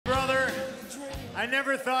I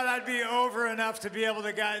never thought I'd be over enough to be able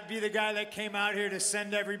to be the guy that came out here to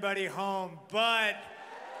send everybody home, but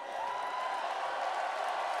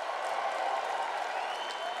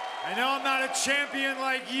I know I'm not a champion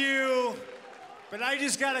like you, but I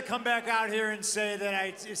just got to come back out here and say that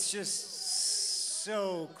it's just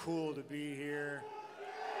so cool to be here.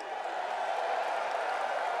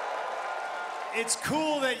 It's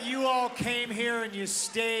cool that you all came here and you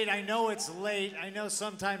stayed. I know it's late. I know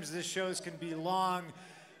sometimes the shows can be long,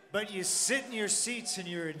 but you sit in your seats and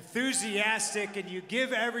you're enthusiastic and you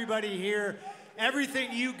give everybody here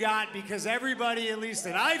everything you got, because everybody, at least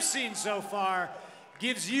that I've seen so far,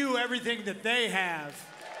 gives you everything that they have.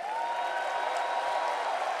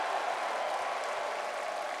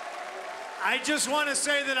 I just want to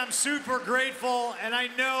say that I'm super grateful, and I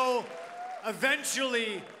know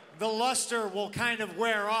eventually the luster will kind of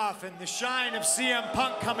wear off and the shine of CM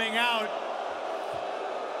Punk coming out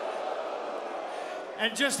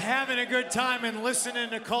and just having a good time and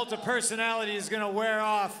listening to Cult of Personality is going to wear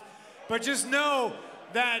off. But just know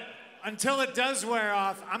that until it does wear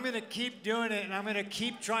off, I'm going to keep doing it, and I'm going to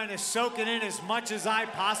keep trying to soak it in as much as I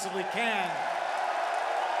possibly can.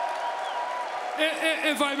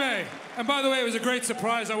 If I may, and by the way, it was a great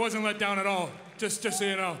surprise. I wasn't let down at all, just so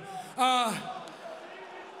you know.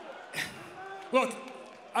 Look,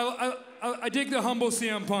 I dig the humble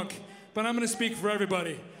CM Punk, but I'm going to speak for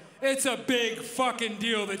everybody. It's a big fucking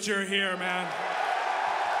deal that you're here, man.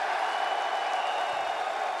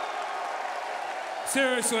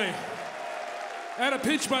 Seriously. I had to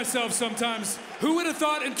pinch myself sometimes. Who would have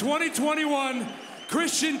thought in 2021,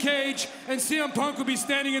 Christian Cage and CM Punk would be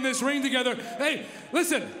standing in this ring together? Hey,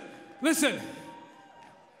 listen.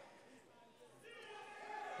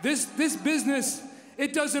 This business,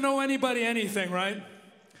 it doesn't owe anybody anything, right?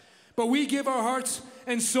 But we give our hearts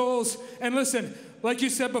and souls, and listen, like you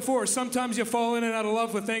said before, sometimes you fall in and out of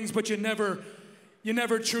love with things, but you never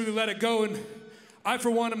truly let it go. And I, for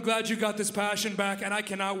one, am glad you got this passion back, and I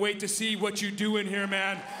cannot wait to see what you do in here,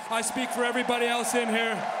 man. I speak for everybody else in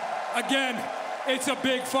here. Again, it's a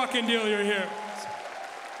big fucking deal you're here.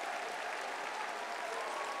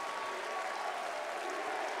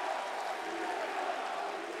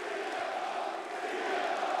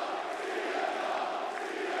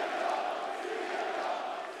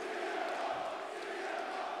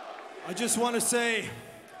 I just want to say,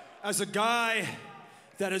 as a guy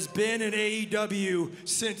that has been in AEW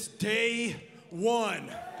since day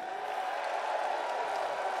one,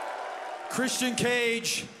 Christian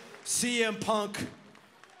Cage, CM Punk,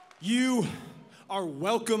 you are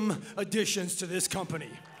welcome additions to this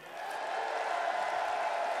company.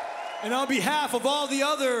 And on behalf of all the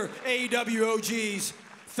other AEW OGs,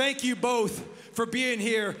 thank you both for being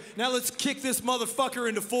here. Now let's kick this motherfucker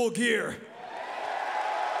into full gear.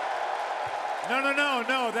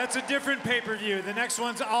 No, that's a different pay-per-view. The next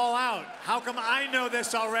one's All Out. How come I know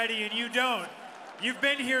this already and you don't? You've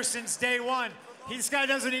been here since day one. This guy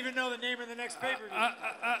doesn't even know the name of the next pay-per-view.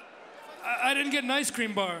 I didn't get an ice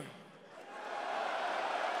cream bar.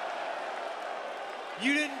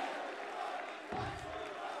 You didn't?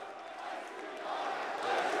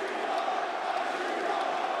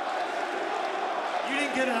 You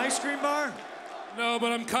didn't get an ice cream bar? No,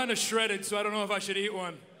 but I'm kind of shredded, so I don't know if I should eat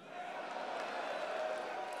one.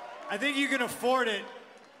 I think you can afford it.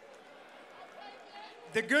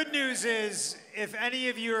 The good news is, if any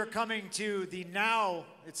of you are coming to the Now,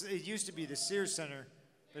 it used to be the Sears Center,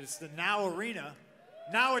 but it's the Now Arena.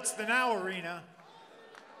 Now it's the Now Arena.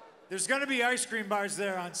 There's gonna be ice cream bars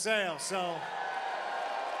there on sale, so.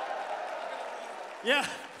 Yeah,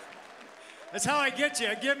 that's how I get you.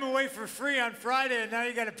 I give them away for free on Friday, and now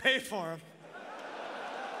you gotta pay for them.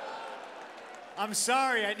 I'm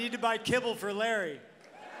sorry, I need to buy kibble for Larry.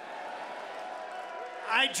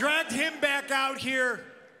 I dragged him back out here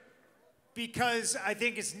because I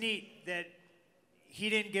think it's neat that he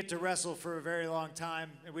didn't get to wrestle for a very long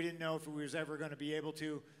time, and we didn't know if he was ever going to be able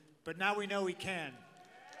to, but now we know he can.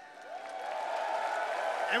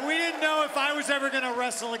 And we didn't know if I was ever going to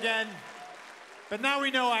wrestle again, but now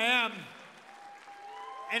we know I am.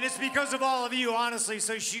 And it's because of all of you, honestly,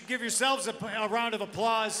 so you should give yourselves a round of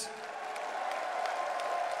applause.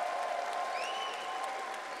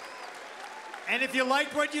 And if you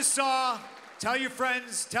liked what you saw, tell your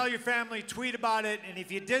friends, tell your family, tweet about it, and if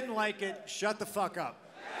you didn't like it, shut the fuck up.